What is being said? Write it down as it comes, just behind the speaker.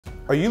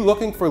Are you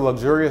looking for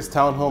luxurious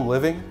townhome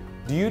living?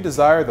 Do you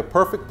desire the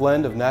perfect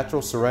blend of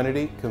natural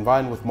serenity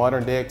combined with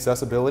modern-day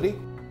accessibility?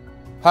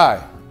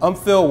 Hi, I'm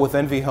Phil with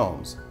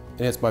NVHomes,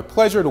 and it's my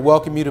pleasure to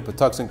welcome you to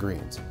Patuxent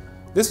Greens.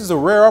 This is a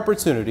rare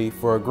opportunity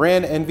for a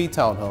grand NV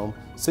townhome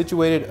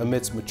situated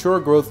amidst mature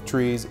growth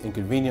trees in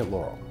convenient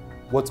Laurel.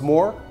 What's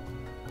more,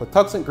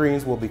 Patuxent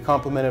Greens will be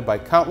complemented by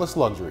countless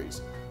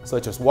luxuries,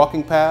 such as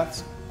walking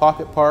paths,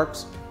 pocket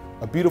parks,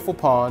 a beautiful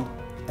pond,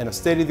 and a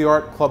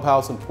state-of-the-art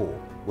clubhouse and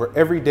pool, where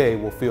every day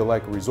will feel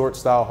like a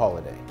resort-style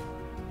holiday.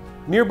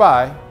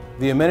 Nearby,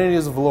 the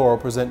amenities of Laurel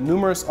present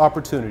numerous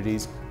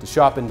opportunities to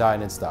shop and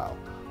dine in style.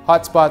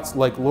 Hotspots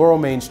like Laurel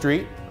Main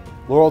Street,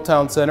 Laurel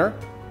Town Center,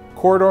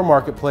 Corridor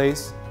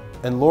Marketplace,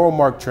 and Laurel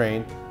Mark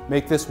Train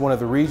make this one of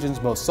the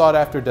region's most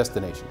sought-after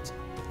destinations.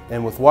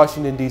 And with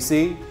Washington,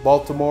 D.C.,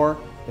 Baltimore,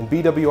 and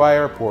BWI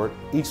Airport,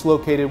 each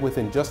located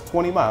within just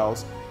 20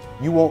 miles,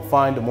 you won't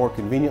find a more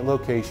convenient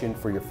location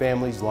for your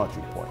family's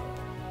launching point.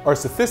 Our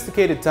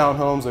sophisticated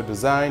townhomes are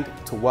designed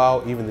to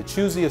wow even the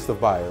choosiest of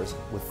buyers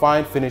with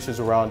fine finishes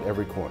around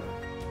every corner.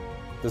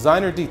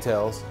 Designer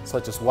details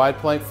such as wide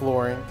plank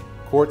flooring,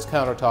 quartz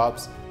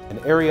countertops,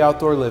 and airy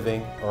outdoor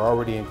living are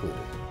already included.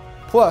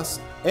 Plus,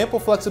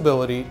 ample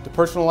flexibility to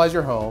personalize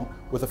your home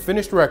with a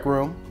finished rec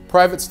room,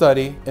 private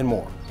study, and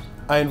more.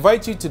 I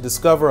invite you to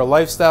discover a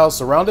lifestyle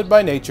surrounded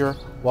by nature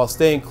while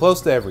staying close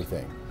to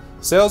everything.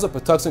 Sales at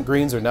Patuxent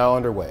Greens are now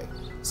underway.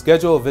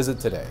 Schedule a visit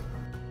today.